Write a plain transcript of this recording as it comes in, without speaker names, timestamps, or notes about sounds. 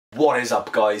What is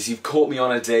up, guys? You've caught me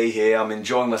on a day here. I'm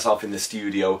enjoying myself in the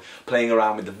studio, playing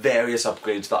around with the various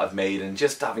upgrades that I've made and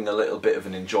just having a little bit of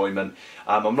an enjoyment.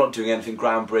 I'm not doing anything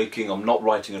groundbreaking, I'm not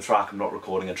writing a track, I'm not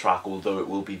recording a track, although it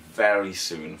will be very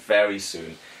soon, very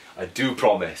soon. I do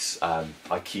promise. I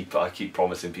keep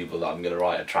promising people that I'm going to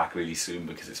write a track really soon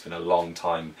because it's been a long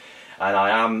time and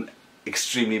I am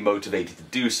extremely motivated to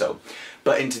do so.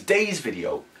 But in today's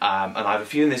video, and I have a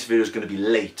feeling this video is going to be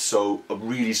late, so I'm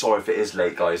really sorry if it is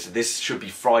late, guys. This should be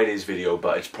Friday's video,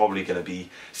 but it's probably going to be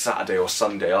Saturday or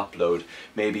Sunday upload,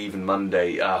 maybe even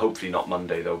Monday. Hopefully not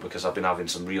Monday though, because I've been having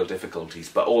some real difficulties,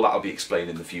 but all that will be explained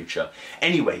in the future.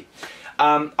 Anyway,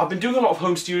 I've been doing a lot of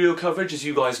home studio coverage, as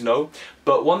you guys know,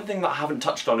 but one thing that I haven't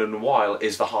touched on in a while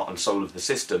is the heart and soul of the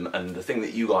system, and the thing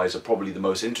that you guys are probably the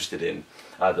most interested in,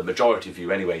 the majority of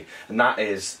you anyway, and that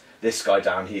is this guy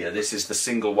down here. This is the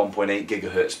single 1.8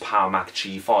 GHz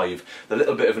PowerMac G5, the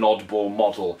little bit of an oddball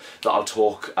model that I'll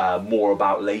talk more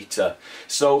about later.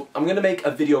 So I'm going to make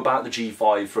a video about the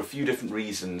G5 for a few different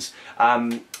reasons.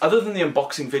 Other than the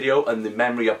unboxing video and the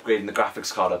memory upgrade and the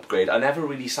graphics card upgrade, I never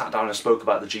really sat down and spoke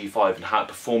about the G5 and how it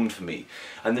performed for me.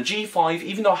 And the G5,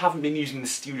 even though I haven't been using the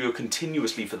studio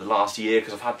continuously for the last year,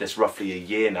 because I've had this roughly a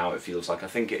year now, it feels like, I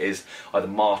think it is either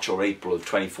March or April of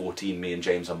 2014 me and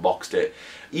James unboxed it.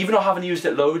 Even though I haven't used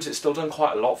it loads, it's still done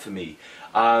quite a lot for me.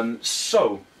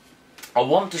 So I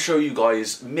want to show you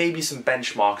guys maybe some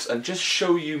benchmarks and just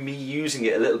show you me using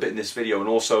it a little bit in this video, and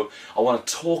also I want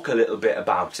to talk a little bit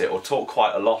about it, or talk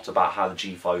quite a lot about how the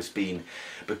G5's been,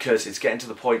 because it's getting to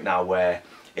the point now where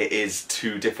it is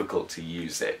too difficult to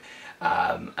use it.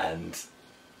 And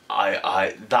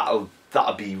that'll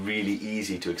be really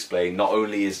easy to explain. Not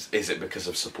only is it because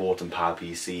of support and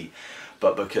PowerPC,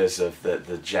 but because of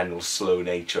the general slow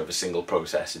nature of a single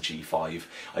processor G5.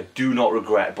 I do not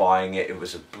regret buying it. It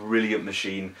was a brilliant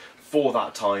machine for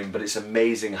that time, but it's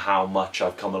amazing how much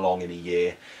I've come along in a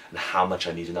year and how much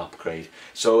I need an upgrade.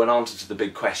 So in answer to the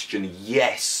big question,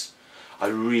 yes, I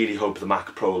really hope the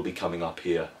Mac Pro will be coming up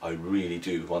here. I really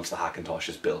do, once the Hackintosh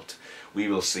is built. We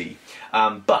will see.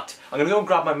 But I'm going to go and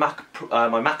grab my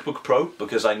MacBook Pro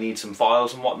because I need some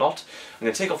files and whatnot. I'm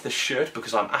going to take off this shirt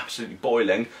because I'm absolutely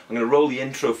boiling. I'm going to roll the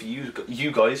intro for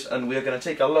you guys, and we're going to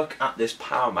take a look at this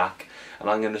Power Mac, and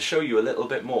I'm going to show you a little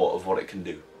bit more of what it can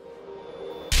do.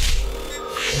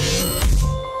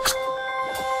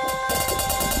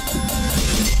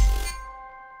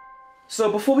 So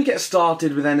before we get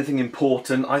started with anything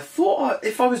important, I thought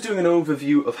if I was doing an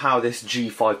overview of how this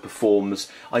G5 performs,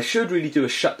 I should really do a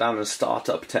shutdown and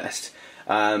startup test.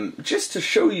 Just to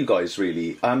show you guys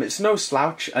really. It's no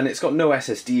slouch, and it's got no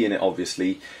SSD in it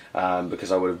obviously,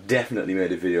 because I would have definitely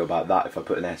made a video about that if I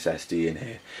put an SSD in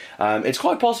here. It's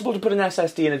quite possible to put an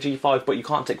SSD in a G5, but you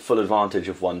can't take full advantage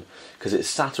of one because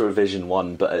it's SATA revision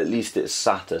 1, but at least it's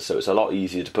SATA, so it's a lot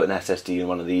easier to put an SSD in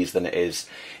one of these than it is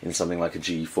in something like a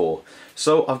G4.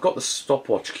 So I've got the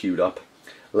stopwatch queued up.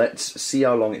 Let's see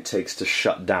how long it takes to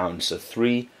shut down. So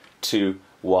 3, 2,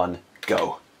 1,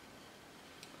 go.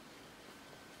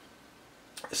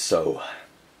 So,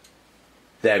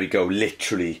 there we go,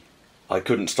 literally, I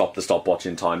couldn't stop the stopwatch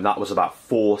in time. That was about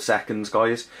 4 seconds,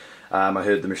 guys. I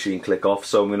heard the machine click off,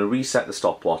 so I'm going to reset the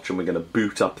stopwatch and we're going to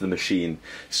boot up the machine.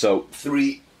 So,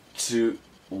 3, 2,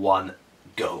 1,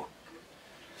 go.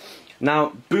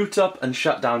 Now, boot up and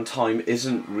shutdown time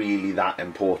isn't really that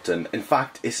important. In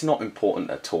fact, it's not important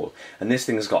at all. And this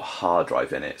thing has got a hard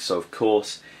drive in it, so of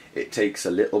course, it takes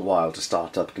a little while to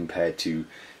start up compared to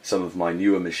some of my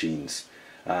newer machines.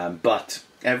 But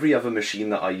every other machine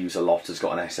that I use a lot has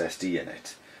got an SSD in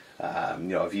it. You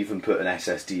know, I've even put an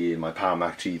SSD in my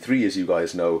PowerMac G3, as you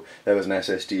guys know. There was an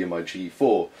SSD in my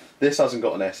G4. This hasn't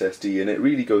got an SSD, and it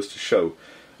really goes to show.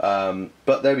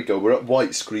 But there we go, we're at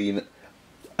white screen,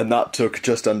 and that took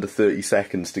just under 30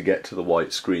 seconds to get to the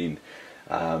white screen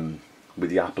with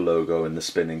the Apple logo and the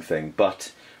spinning thing.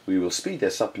 But we will speed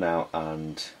this up now,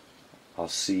 and I'll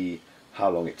see how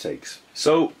long it takes.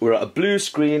 So we're at a blue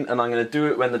screen, and I'm going to do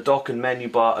it when the dock and menu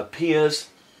bar appears.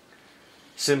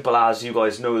 Simple as, you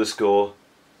guys know the score.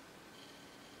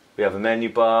 We have a menu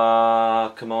bar,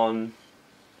 come on.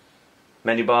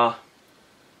 Menu bar.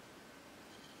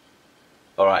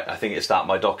 Alright, I think it's that.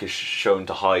 My dock is shown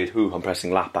to hide. Ooh, I'm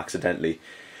pressing lap accidentally.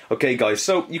 Okay guys,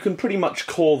 so you can pretty much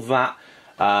call that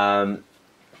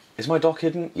Is my dock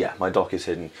hidden? Yeah, my dock is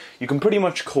hidden. You can pretty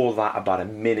much call that about a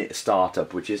minute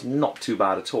startup, which is not too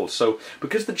bad at all. So,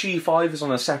 because the G5 is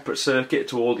on a separate circuit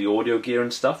to all the audio gear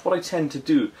and stuff, what I tend to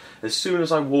do, as soon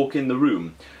as I walk in the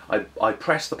room, I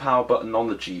press the power button on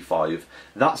the G5,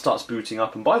 that starts booting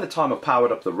up, and by the time I've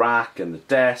powered up the rack and the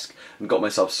desk and got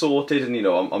myself sorted, and you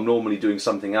know, I'm normally doing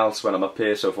something else when I'm up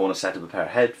here, so if I want to set up a pair of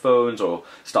headphones or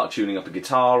start tuning up a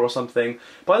guitar or something,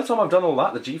 by the time I've done all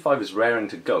that, the G5 is raring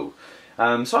to go.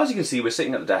 So as you can see, we're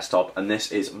sitting at the desktop, and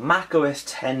this is macOS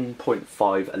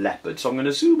 10.5 Leopard. So I'm going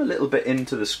to zoom a little bit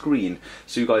into the screen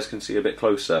so you guys can see a bit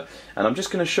closer. And I'm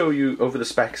just going to show you over the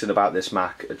specs and about this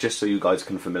Mac, just so you guys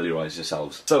can familiarise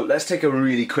yourselves. So let's take a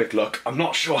really quick look. I'm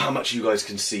not sure how much you guys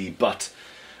can see, but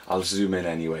I'll zoom in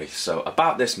anyway. So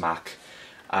about this Mac,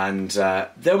 and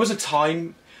there was a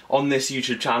time on this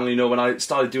YouTube channel, you know, when I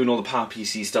started doing all the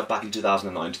PowerPC stuff back in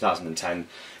 2009, 2010,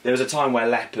 there was a time where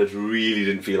Leopard really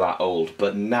didn't feel that old,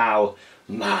 but now,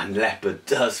 man, Leopard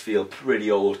does feel pretty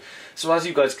old. So as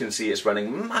you guys can see, it's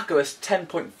running macOS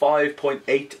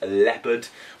 10.5.8 Leopard,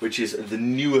 which is the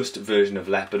newest version of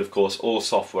Leopard, of course, all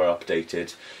software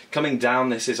updated. Coming down,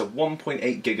 this is a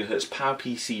 1.8 GHz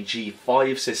PowerPC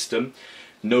G5 system.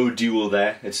 No dual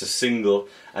there, it's a single,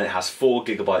 and it has 4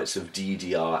 GB of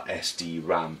DDR SD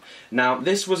RAM. Now,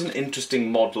 this was an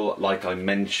interesting model, like I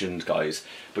mentioned, guys,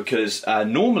 because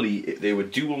normally they were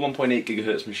dual 1.8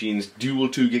 GHz machines, dual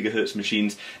 2 GHz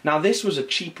machines. Now, this was a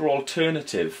cheaper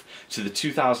alternative to the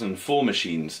 2004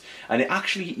 machines, and it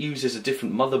actually uses a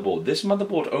different motherboard. This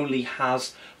motherboard only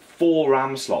has 4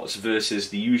 RAM slots versus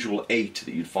the usual 8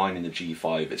 that you'd find in the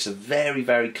G5. It's a very,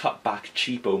 very cut back,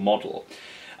 cheapo model,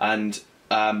 and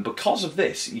because of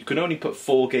this, you can only put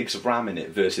 4 gigs of RAM in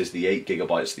it versus the 8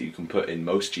 GB that you can put in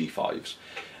most G5s,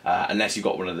 unless you've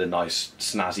got one of the nice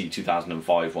snazzy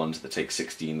 2005 ones that take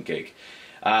 16 gig.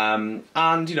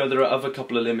 And you know, there are other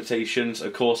couple of limitations.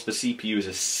 Of course, the CPU is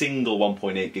a single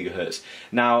 1.8 GHz.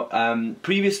 Now,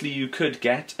 previously you could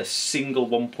get a single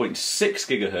 1.6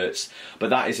 GHz, but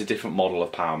that is a different model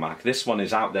of Power Mac. This one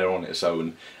is out there on its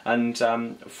own, and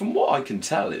from what I can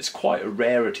tell, it's quite a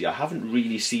rarity. I haven't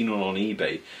really seen one on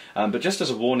eBay, but just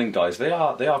as a warning, guys, they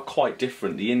are quite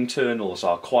different. The internals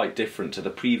are quite different to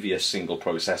the previous single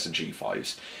processor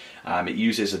G5s. It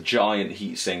uses a giant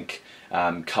heatsink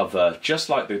cover, just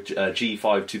like the G5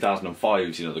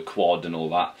 2005s, you know, the quad and all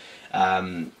that,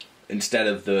 instead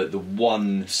of the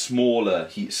one smaller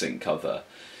heatsink cover.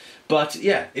 But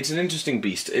yeah, it's an interesting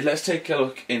beast. Let's take a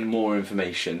look in more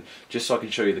information, just so I can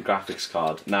show you the graphics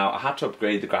card. Now, I had to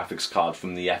upgrade the graphics card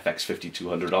from the FX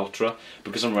 5200 Ultra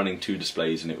because I'm running 2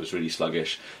 displays and it was really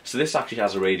sluggish. So this actually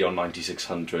has a Radeon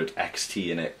 9600 XT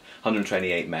in it,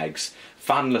 128 megs,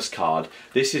 fanless card.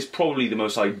 This is probably the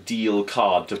most ideal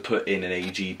card to put in an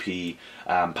AGP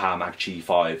Power Mac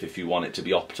G5 if you want it to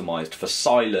be optimized for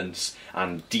silence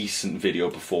and decent video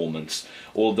performance.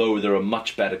 Although there are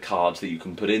much better cards that you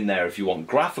can put in there if you want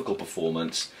graphical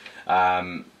performance.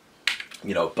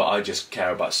 You know, but I just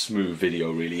care about smooth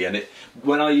video really, and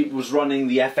when I was running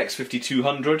the FX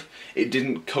 5200, it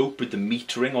didn't cope with the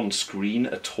metering on screen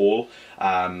at all.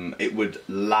 It would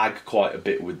lag quite a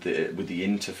bit with the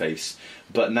interface,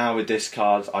 but now with this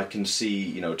card I can see,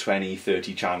 you know,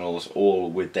 20-30 channels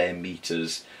all with their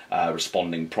meters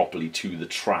responding properly to the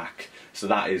track, so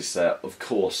that is of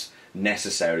course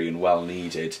necessary and well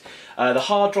needed. The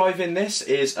hard drive in this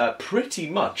is pretty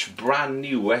much brand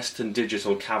new Western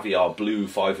Digital Caviar Blue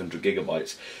 500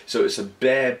 GB. So it's a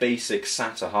bare basic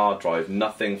SATA hard drive,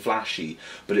 nothing flashy,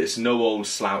 but it's no old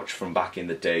slouch from back in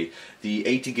the day. The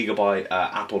 80 GB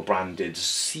Apple branded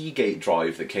Seagate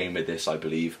drive that came with this, I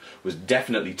believe, was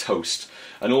definitely toast.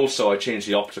 And also I changed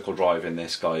the optical drive in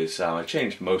this, guys. I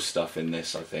changed most stuff in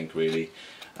this, I think, really.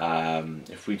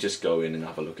 If we just go in and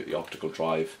have a look at the optical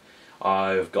drive,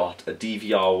 I've got a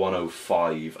DVR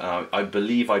 105. I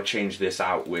believe I changed this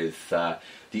out with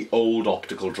the old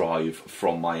optical drive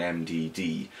from my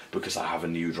MDD because I have a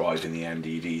new drive in the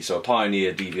MDD. So a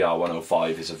Pioneer DVR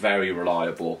 105 is a very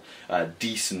reliable,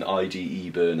 decent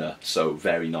IDE burner, so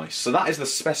very nice. So that is the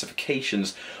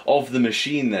specifications of the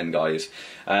machine then, guys.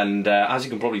 And as you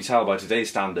can probably tell by today's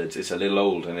standards, it's a little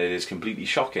old, and it is completely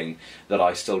shocking that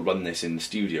I still run this in the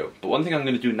studio. But one thing I'm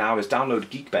going to do now is download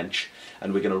Geekbench,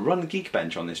 and we're going to run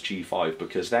Geekbench on this G5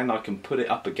 because then I can put it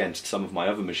up against some of my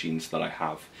other machines that I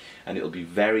have, and it'll be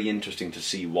very interesting to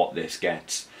see what this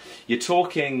gets. You're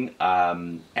talking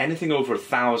anything over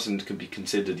 1,000 can be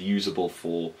considered usable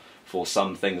for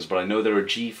some things, but I know there are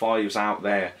G5s out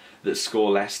there that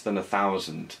score less than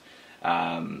 1,000.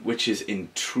 which is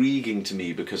intriguing to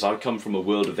me because I come from a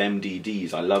world of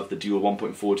MDDs. I love the dual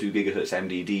 1.42 gigahertz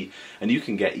MDD, and you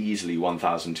can get easily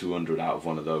 1200 out of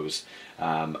one of those.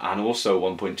 And also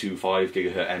 1.25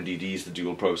 gigahertz MDDs, the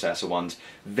dual processor ones,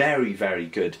 very, very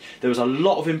good. There was a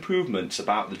lot of improvements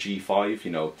about the G5,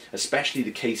 you know, especially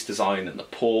the case design and the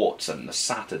ports and the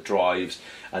SATA drives,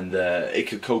 and it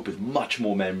could cope with much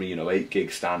more memory, you know, 8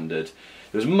 gig standard.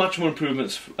 There was much more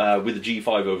improvements with the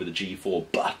G5 over the G4,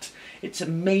 but it's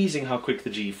amazing how quick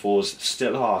the G4s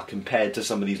still are compared to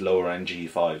some of these lower end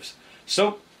G5s.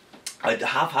 So I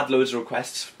have had loads of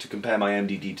requests to compare my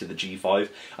MDD to the G5,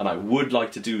 and I would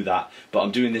like to do that, but I'm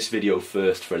doing this video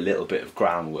first for a little bit of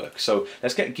groundwork. So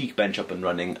let's get Geekbench up and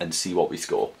running and see what we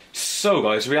score. So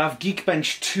guys, we have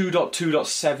Geekbench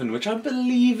 2.2.7, which I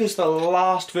believe is the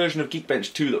last version of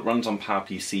Geekbench 2 that runs on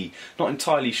PowerPC. Not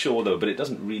entirely sure though, but it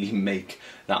doesn't really make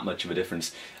that much of a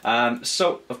difference.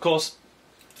 So of course,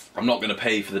 I'm not going to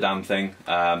pay for the damn thing.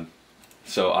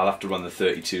 So I'll have to run the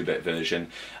 32-bit version.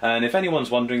 And if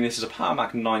anyone's wondering, this is a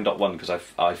PowerMac 9.1 because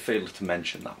I failed to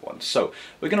mention that one. So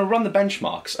we're going to run the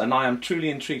benchmarks, and I am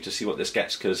truly intrigued to see what this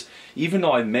gets, because even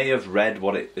though I may have read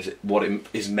what it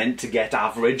is meant to get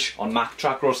average on Mac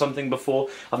Tracker or something before,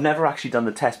 I've never actually done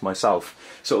the test myself.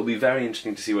 So it'll be very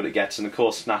interesting to see what it gets, and of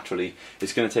course, naturally,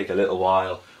 it's going to take a little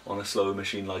while on a slower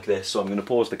machine like this, so I'm going to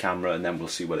pause the camera and then we'll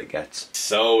see what it gets.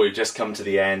 So we've just come to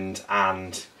the end,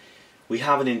 and we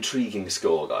have an intriguing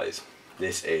score, guys.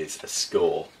 This is a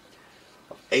score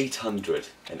of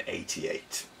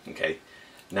 888, okay?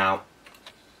 Now,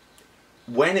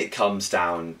 when it comes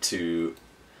down to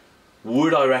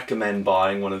would I recommend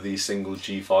buying one of these single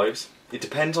G5s, it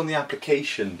depends on the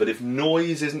application, but if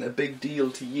noise isn't a big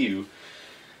deal to you,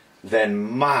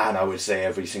 then man, I would say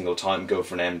every single time go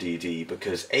for an MDD,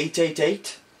 because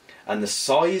 888 and the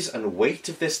size and weight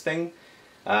of this thing,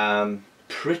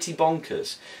 pretty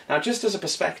bonkers. Now, just as a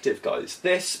perspective, guys,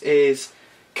 this is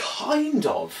kind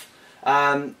of,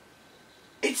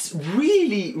 it's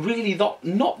really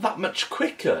not that much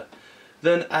quicker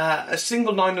than a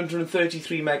single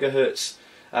 933 megahertz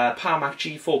PowerMac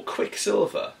G4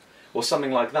 Quicksilver or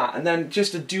something like that, and then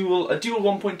just a dual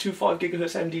 1.25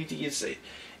 gigahertz MDD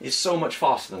is so much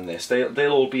faster than this.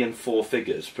 They'll all be in 4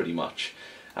 figures pretty much.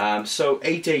 So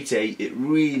 888, it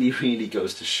really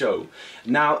goes to show.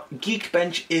 Now,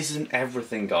 Geekbench isn't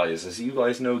everything, guys. As you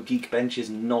guys know, Geekbench is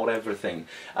not everything.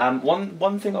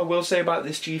 One thing I will say about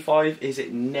this G5 is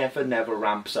it never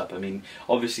ramps up. I mean,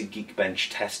 obviously Geekbench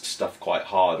tests stuff quite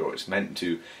hard, or it's meant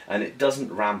to, and it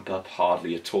doesn't ramp up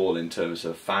hardly at all in terms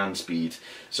of fan speed,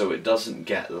 so it doesn't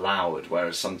get loud,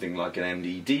 whereas something like an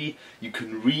MDD, you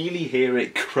can really hear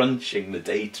it crunching the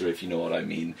data, if you know what I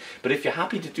mean. But if you're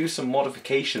happy to do some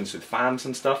modifications with fans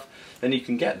and stuff, then you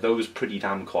can get those pretty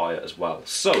damn quiet as well.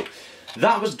 So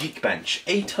that was Geekbench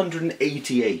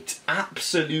 888.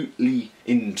 Absolutely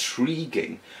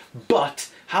intriguing. But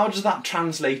how does that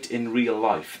translate in real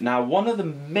life? Now, one of the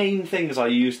main things I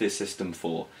use this system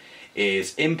for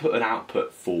is input and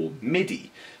output for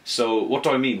MIDI. So what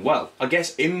do I mean? Well, I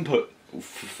guess input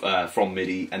from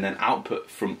MIDI and then output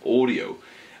from audio.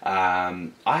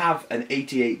 I have an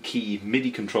 88 key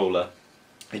MIDI controller.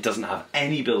 It doesn't have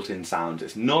any built-in sounds.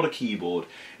 It's not a keyboard.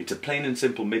 It's a plain and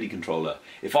simple MIDI controller.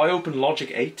 If I open Logic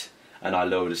 8 and I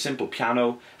load a simple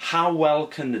piano, how well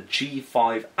can the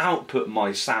G5 output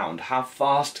my sound? How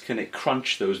fast can it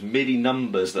crunch those MIDI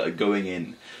numbers that are going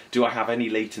in? Do I have any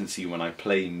latency when I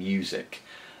play music?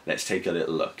 Let's take a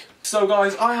little look. So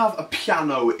guys, I have a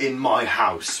piano in my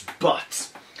house, but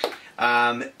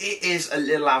it is a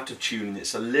little out of tune,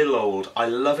 it's a little old. I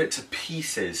love it to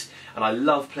pieces and I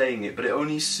love playing it, but it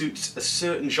only suits a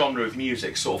certain genre of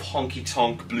music, sort of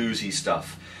honky-tonk bluesy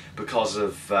stuff, because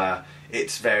of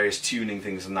its various tuning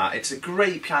things and that. It's a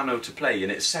great piano to play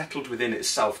and it's settled within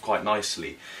itself quite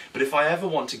nicely. But if I ever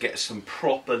want to get some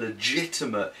proper,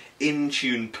 legitimate,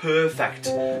 in-tune, perfect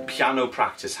piano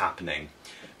practice happening,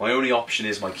 my only option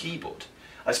is my keyboard.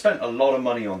 I spent a lot of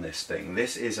money on this thing.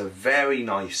 This is a very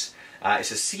nice,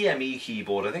 it's a CME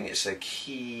keyboard. I think it's a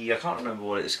key, I can't remember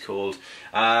what it's called.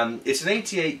 It's an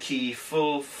 88 key,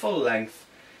 full length,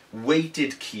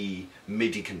 weighted key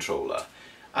MIDI controller.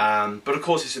 But of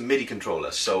course it's a MIDI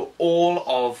controller, so all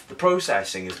of the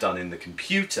processing is done in the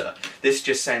computer. This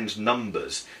just sends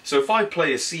numbers. So if I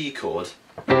play a C chord,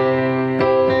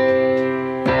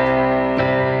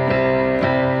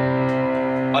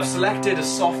 I've selected a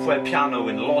software piano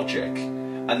in Logic,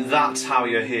 and that's how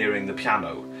you're hearing the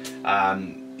piano.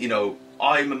 You know,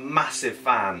 I'm a massive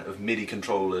fan of MIDI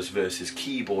controllers versus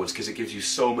keyboards because it gives you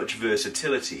so much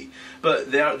versatility.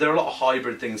 But there are a lot of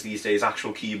hybrid things these days,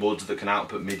 actual keyboards that can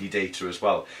output MIDI data as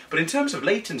well. But in terms of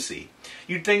latency,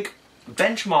 you'd think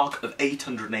benchmark of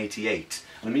 888,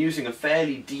 and I'm using a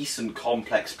fairly decent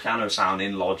complex piano sound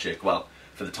in Logic, well,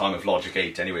 for the time of Logic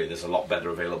 8 anyway. There's a lot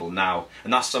better available now,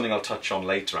 and that's something I'll touch on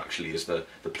later actually, is the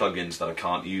plugins that I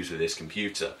can't use with this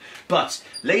computer. But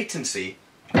latency,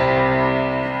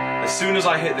 as soon as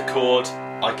I hit the chord,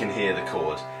 I can hear the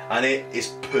chord, and it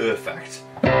is perfect.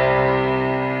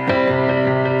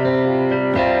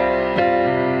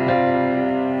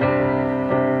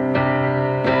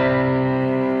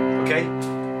 Okay,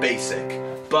 basic.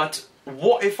 But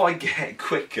what if I get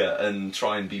quicker and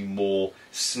try and be more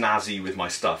snazzy with my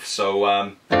stuff? So,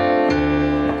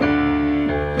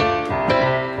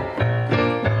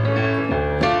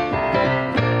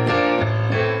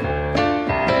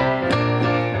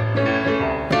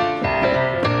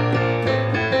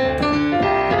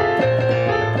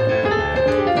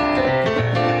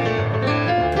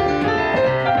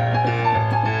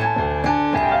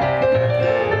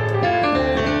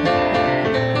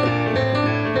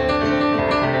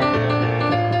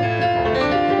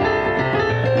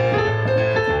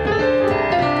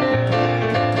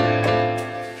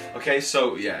 okay,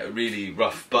 so yeah, really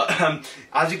rough, but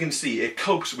as you can see, it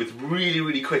copes with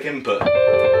really quick input.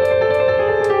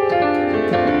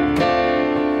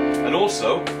 And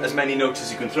also, as many notes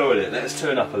as you can throw at it. Let's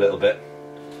turn up a little bit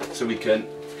so we can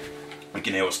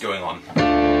hear what's going on.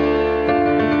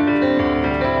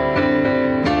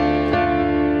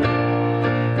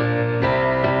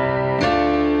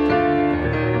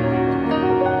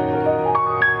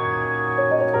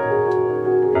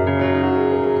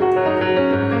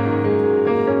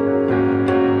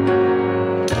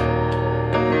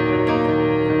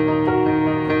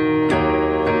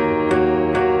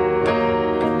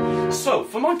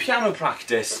 For my piano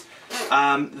practice,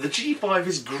 the G5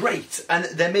 is great, and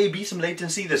there may be some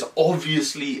latency. There's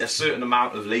obviously a certain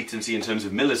amount of latency in terms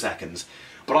of milliseconds,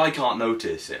 but I can't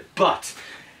notice it. But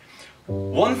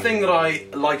one thing that I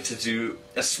like to do,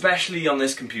 especially on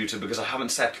this computer, because I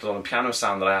haven't settled on a piano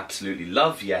sound that I absolutely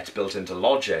love yet, built into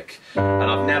Logic, and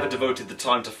I've never devoted the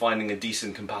time to finding a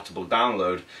decent compatible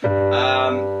download,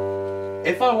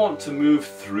 if I want to move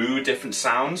through different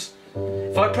sounds,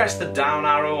 if I press the down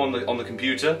arrow on the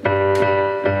computer,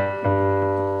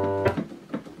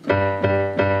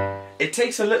 it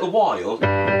takes a little while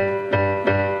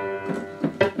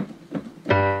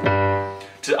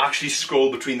to actually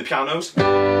scroll between the pianos.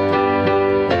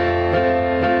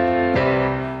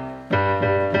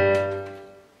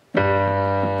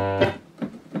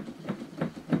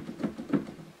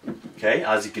 Okay,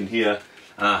 as you can hear,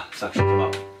 it's actually come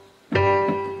up.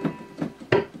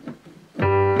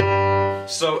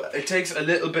 So it takes a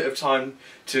little bit of time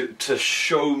to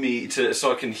show me,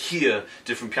 so I can hear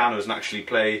different pianos and actually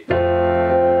play.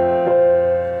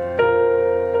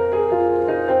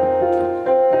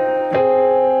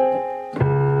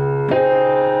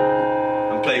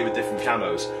 And play with different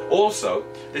pianos. Also,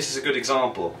 this is a good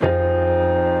example.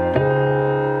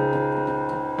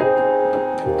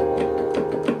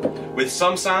 With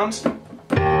some sounds,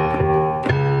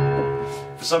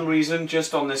 for some reason,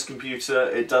 just on this computer,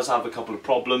 it does have a couple of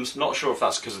problems. Not sure if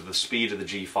that's because of the speed of the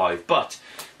G5, but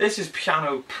this is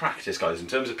piano practice, guys. In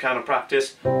terms of piano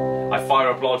practice, I fire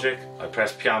up Logic, I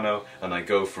press piano, and I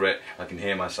go for it. I can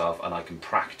hear myself, and I can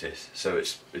practice, so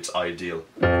it's ideal.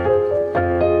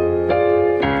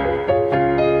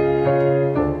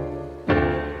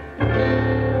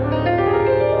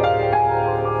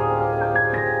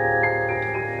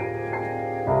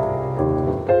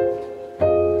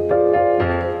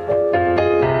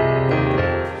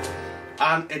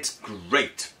 It's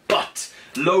great, but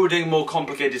loading more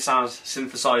complicated sounds,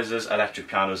 synthesizers, electric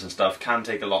pianos and stuff can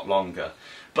take a lot longer.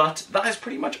 But that is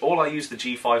pretty much all I use the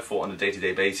G5 for on a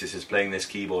day-to-day basis, is playing this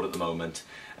keyboard at the moment.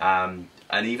 And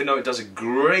even though it does a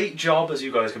great job, as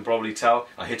you guys can probably tell,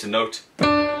 I hit a note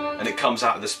and it comes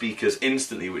out of the speakers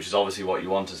instantly, which is obviously what you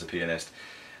want as a pianist.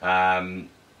 When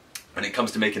it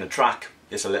comes to making a track,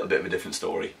 it's a little bit of a different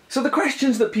story. So the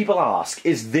questions that people ask,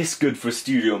 is this good for a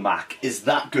studio Mac? Is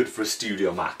that good for a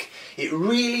studio Mac? It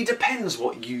really depends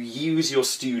what you use your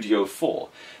studio for.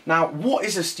 Now, what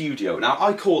is a studio? Now,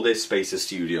 I call this space a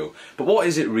studio, but what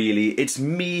is it really? It's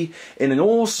me in an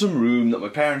awesome room that my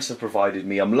parents have provided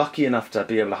me. I'm lucky enough to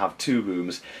be able to have 2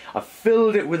 rooms. I've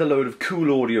filled it with a load of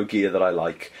cool audio gear that I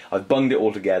like. I've bunged it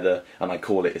all together and I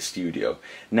call it a studio.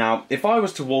 Now, if I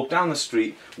was to walk down the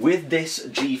street with this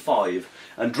G5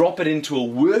 and drop it into a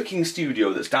work working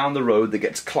studio that's down the road that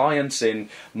gets clients in,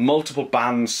 multiple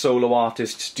bands, solo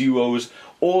artists, duos,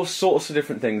 all sorts of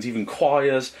different things, even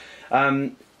choirs,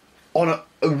 on a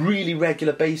really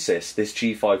regular basis, this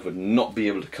G5 would not be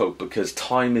able to cope, because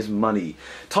time is money.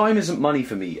 Time isn't money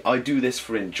for me. I do this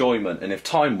for enjoyment, and if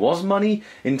time was money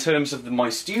in terms of my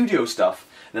studio stuff,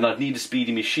 then I'd need a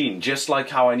speedy machine, just like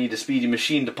how I need a speedy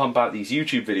machine to pump out these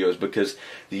YouTube videos, because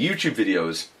the YouTube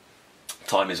videos,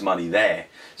 time is money there.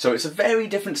 So it's a very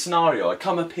different scenario. I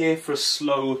come up here for a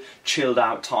slow, chilled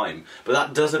out time, but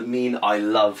that doesn't mean I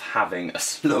love having a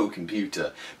slow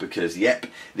computer, because yep,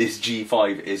 this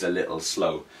G5 is a little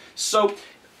slow. So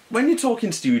when you're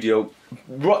talking studio,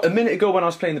 a minute ago when I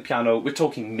was playing the piano, we're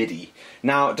talking MIDI.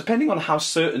 Now, depending on how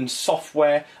certain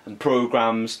software and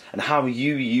programs and how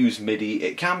you use MIDI,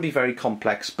 it can be very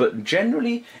complex, but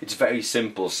generally it's very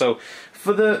simple. So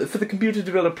for the computer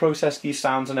to be able to process these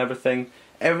sounds and everything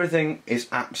is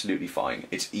absolutely fine.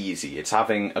 It's easy. It's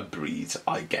having a breathe,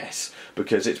 I guess,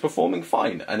 because it's performing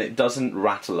fine and it doesn't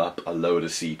rattle up a load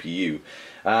of CPU.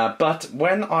 But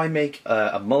when I make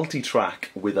a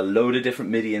multi-track with a load of different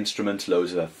MIDI instruments,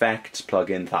 loads of effects,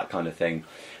 plugins, that kind of thing,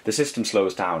 the system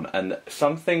slows down. And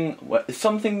something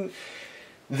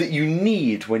that you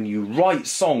need when you write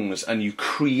songs and you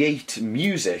create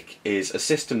music is a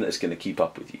system that is going to keep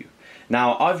up with you.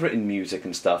 Now, I've written music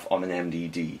and stuff on an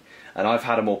MDD, and I've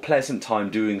had a more pleasant time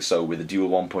doing so with a dual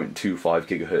 1.25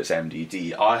 GHz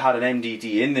MDD. I had an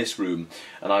MDD in this room,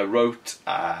 and I wrote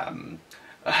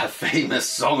a famous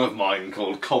song of mine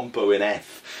called Compo in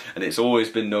F, and it's always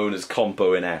been known as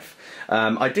Compo in F.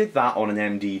 I did that on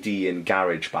an MDD in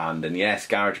GarageBand, and yes,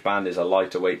 GarageBand is a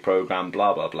lighter weight program,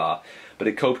 blah blah blah, but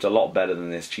it coped a lot better than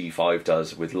this G5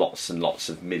 does, with lots and lots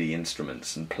of MIDI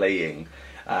instruments and playing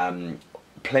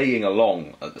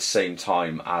along at the same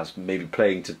time as maybe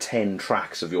playing to 10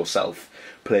 tracks of yourself,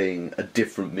 playing a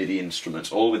different MIDI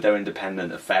instruments, all with their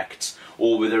independent effects,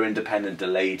 all with their independent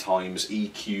delay times,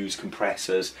 EQs,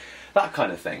 compressors, that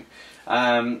kind of thing.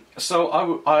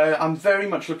 So I'm very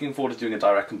much looking forward to doing a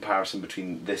direct comparison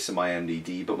between this and my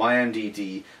MDD, but my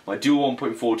MDD, my dual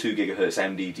 1.42 GHz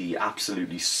MDD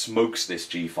absolutely smokes this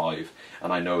G5,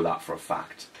 and I know that for a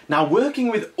fact. Now, working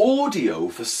with audio,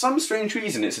 for some strange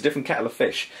reason, it's a different kettle of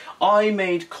fish. I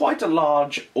made quite a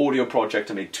large audio project.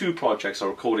 I made 2 projects. I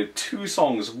recorded 2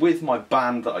 songs with my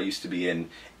band that I used to be in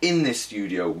this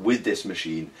studio with this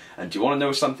machine. And do you want to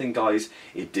know something, guys?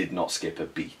 It did not skip a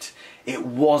beat. It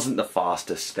wasn't the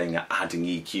fastest thing at adding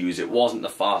EQs. It wasn't the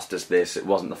fastest this. It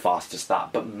wasn't the fastest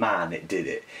that. But man, it did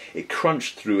it. It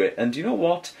crunched through it. And do you know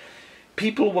what?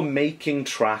 People were making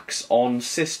tracks on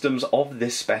systems of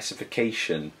this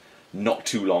specification not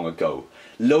too long ago.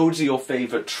 Loads of your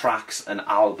favourite tracks and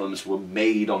albums were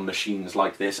made on machines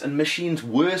like this, and machines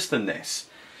worse than this.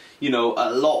 You know,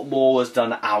 a lot more was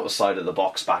done outside of the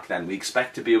box back then. We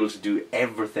expect to be able to do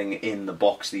everything in the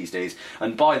box these days,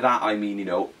 and by that I mean, you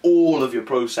know, all of your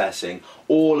processing,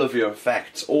 all of your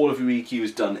effects, all of your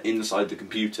EQs done inside the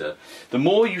computer. The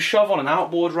more you shove on an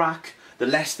outboard rack, the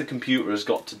less the computer has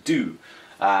got to do.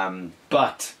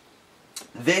 But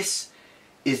this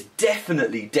is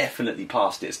definitely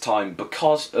past its time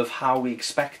because of how we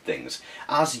expect things.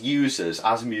 As users,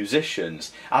 as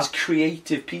musicians, as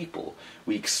creative people,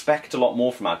 we expect a lot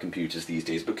more from our computers these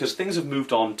days because things have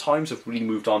moved on, times have really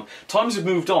moved on. Times have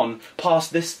moved on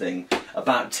past this thing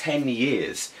about 10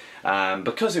 years.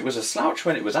 Because it was a slouch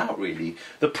when it was out, really.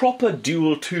 The proper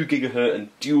dual 2 GHz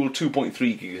and dual 2.3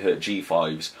 GHz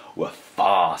G5s were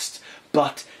fast,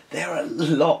 but they're a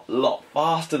lot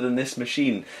faster than this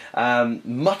machine.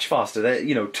 Much faster. They're,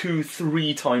 you know,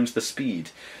 2-3 times the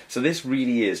speed. So this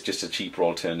really is just a cheaper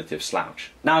alternative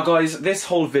slouch. Now guys, this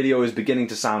whole video is beginning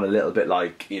to sound a little bit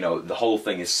like, you know, the whole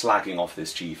thing is slagging off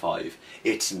this G5.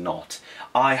 It's not.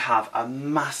 I have a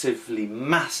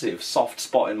massive soft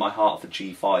spot in my heart for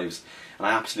G5s, and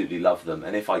I absolutely love them,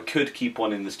 and if I could keep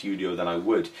one in the studio then I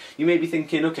would. You may be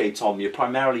thinking, okay Tom, you're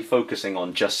primarily focusing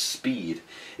on just speed.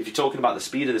 If you're talking about the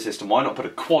speed of the system, why not put a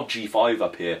quad G5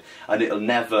 up here and it'll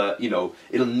never, you know,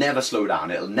 it'll never slow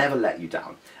down, it'll never let you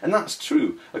down. And that's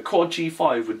true. A quad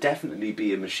G5 would definitely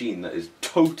be a machine that is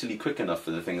totally quick enough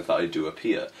for the things that I do up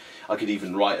here. I could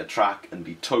even write a track and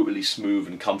be totally smooth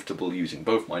and comfortable using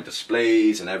both my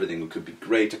displays, and everything could be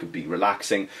great, it could be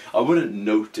relaxing. I wouldn't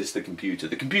notice the computer.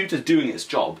 The computer's doing its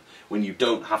job when you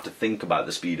don't have to think about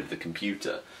the speed of the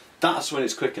computer. That's when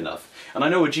it's quick enough. And I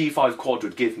know a G5 quad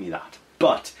would give me that.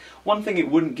 But one thing it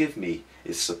wouldn't give me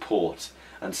is support.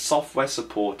 And software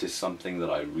support is something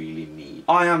that I really need.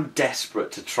 I am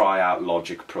desperate to try out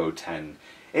Logic Pro 10.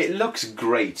 it looks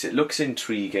great, it looks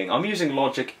intriguing. I'm using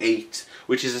Logic 8,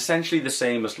 which is essentially the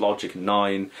same as Logic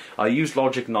 9. I used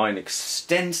Logic 9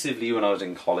 extensively when I was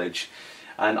in college,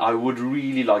 and I would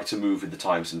really like to move with the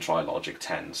times and try Logic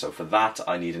 10. So for that,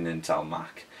 I need an Intel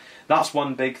Mac. That's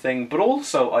one big thing, but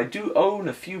also I do own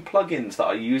a few plugins that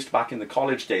I used back in the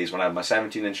college days when I had my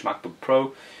 17-inch MacBook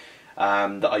Pro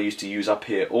that I used to use up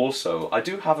here also. I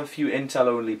do have a few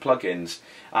Intel-only plugins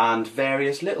and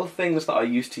various little things that I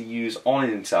used to use on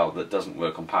Intel that doesn't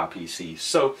work on PowerPC.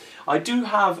 So I do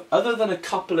have, other than a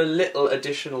couple of little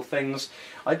additional things,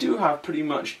 I do have pretty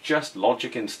much just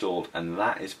Logic installed, and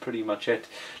that is pretty much it.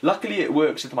 Luckily it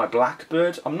works with my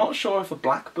Blackbird. I'm not sure if a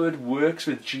Blackbird works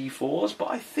with G4s, but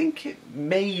I think it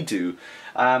may do.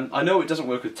 I know it doesn't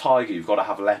work with Tiger, you've got to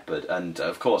have Leopard, and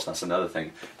of course that's another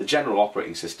thing. The general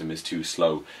operating system is too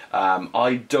slow.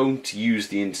 I don't use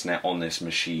the internet on this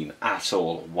machine at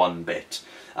all, one bit.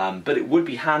 But it would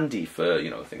be handy for,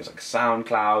 you know, things like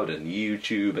SoundCloud and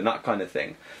YouTube and that kind of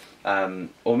thing.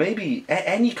 Or maybe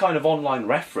any kind of online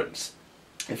reference.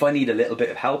 If I need a little bit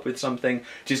of help with something,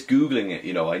 just Googling it,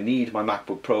 you know, I need my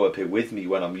MacBook Pro up here with me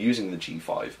when I'm using the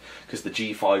G5, because the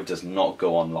G5 does not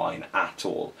go online at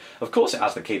all. Of course it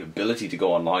has the capability to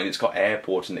go online, it's got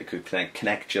AirPort and it could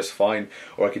connect just fine,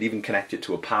 or I could even connect it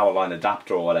to a power line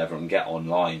adapter or whatever and get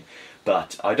online.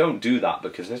 But I don't do that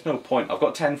because there's no point. I've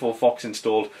got 10.4 Fox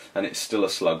installed and it's still a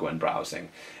slug when browsing.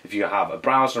 If you have a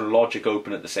browser and Logic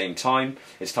open at the same time,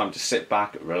 it's time to sit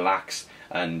back, relax,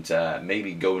 and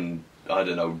maybe go and, I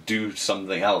don't know, do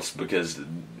something else, because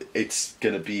it's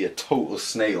going to be a total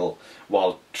snail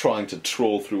while trying to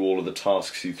trawl through all of the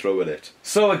tasks you throw at it.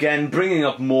 So again, bringing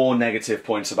up more negative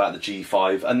points about the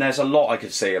G5, and there's a lot I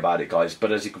could say about it, guys,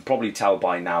 but as you can probably tell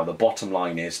by now, the bottom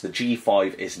line is the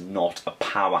G5 is not a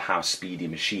powerhouse speedy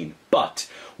machine. But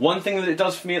one thing that it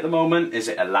does for me at the moment is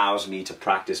it allows me to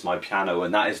practice my piano,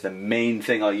 and that is the main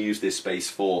thing I use this space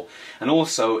for. And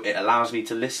also it allows me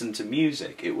to listen to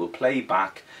music. It will play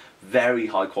back very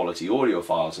high quality audio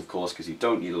files, of course, because you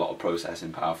don't need a lot of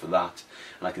processing power for that,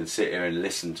 and I can sit here and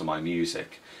listen to my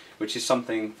music, which is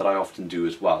something that I often do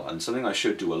as well, and something I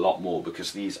should do a lot more,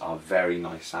 because these are very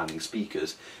nice sounding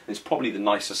speakers. It's probably the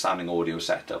nicest sounding audio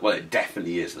setup, well, it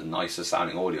definitely is the nicest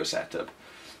sounding audio setup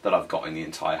that I've got in the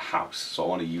entire house, so I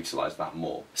want to utilise that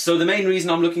more. So the main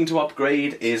reason I'm looking to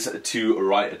upgrade is to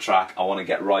write a track. I want to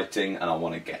get writing, and I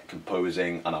want to get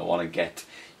composing, and I want to get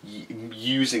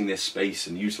using this space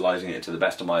and utilising it to the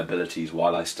best of my abilities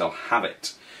while I still have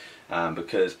it.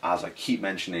 Because, as I keep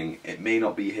mentioning, it may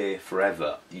not be here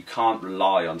forever. You can't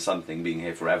rely on something being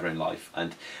here forever in life,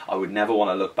 and I would never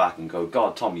want to look back and go,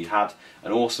 God, Tom, you had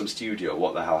an awesome studio,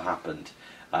 what the hell happened?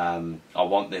 I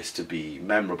want this to be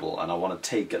memorable, and I want to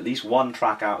take at least one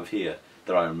track out of here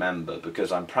that I remember,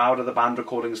 because I'm proud of the band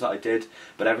recordings that I did,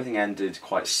 but everything ended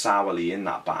quite sourly in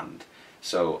that band.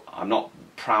 So I'm not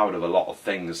proud of a lot of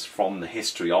things from the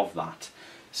history of that.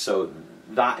 So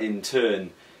that in turn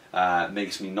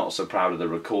makes me not so proud of the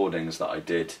recordings that I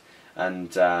did.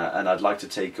 And I'd like to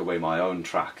take away my own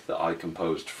track that I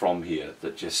composed from here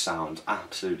that just sounds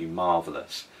absolutely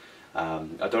marvellous.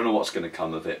 I don't know what's going to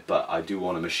come of it, but I do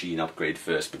want a machine upgrade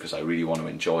first because I really want to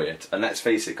enjoy it. And let's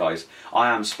face it, guys,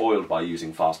 I am spoiled by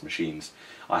using fast machines.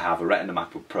 I have a Retina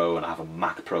MacBook Pro and I have a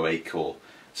Mac Pro 8-core.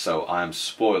 So I am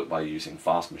spoilt by using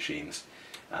fast machines.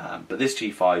 But this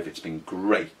G5, it's been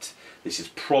great. This is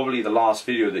probably the last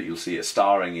video that you'll see it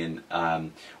starring in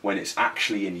when it's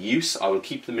actually in use. I will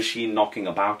keep the machine knocking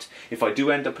about. If I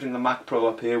do end up putting the Mac Pro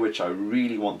up here, which I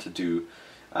really want to do,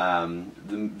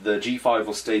 the G5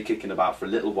 will stay kicking about for a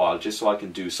little while, just so I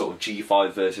can do sort of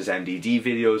G5 versus MDD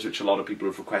videos, which a lot of people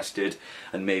have requested,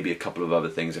 and maybe a couple of other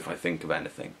things if I think of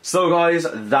anything. So guys,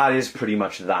 that is pretty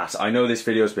much that. I know this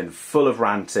video has been full of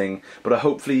ranting, but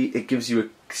hopefully it gives you a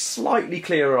slightly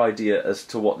clearer idea as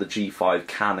to what the G5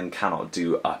 can and cannot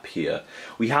do up here.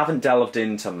 We haven't delved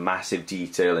into massive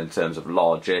detail in terms of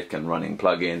logic and running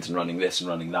plugins and running this and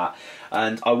running that,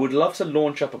 and I would love to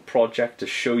launch up a project to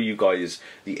show you guys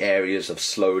the areas of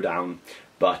slowdown,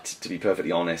 but to be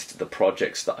perfectly honest, the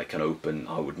projects that I can open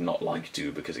I would not like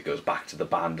to, because it goes back to the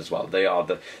band as well. They are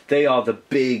the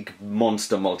big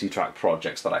monster multi-track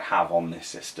projects that I have on this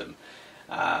system.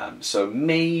 So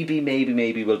maybe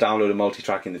we'll download a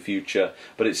multi-track in the future,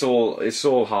 but it's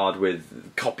all hard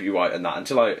with copyright and that.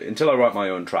 Until I write my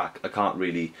own track, I can't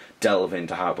really delve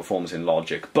into how it performs in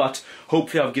Logic. But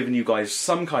hopefully I've given you guys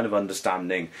some kind of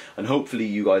understanding, and hopefully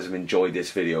you guys have enjoyed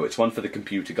this video. It's one for the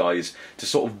computer guys to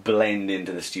sort of blend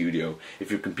into the studio.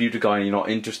 If you're a computer guy and you're not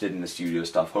interested in the studio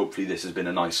stuff, hopefully this has been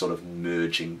a nice sort of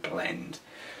merging blend.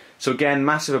 So again,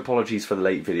 massive apologies for the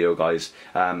late video, guys.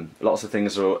 Lots of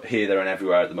things are here, there and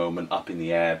everywhere at the moment, up in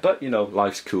the air, but you know,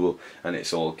 life's cool and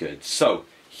it's all good. So,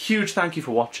 huge thank you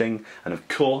for watching, and of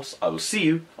course, I will see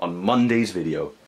you on Monday's video.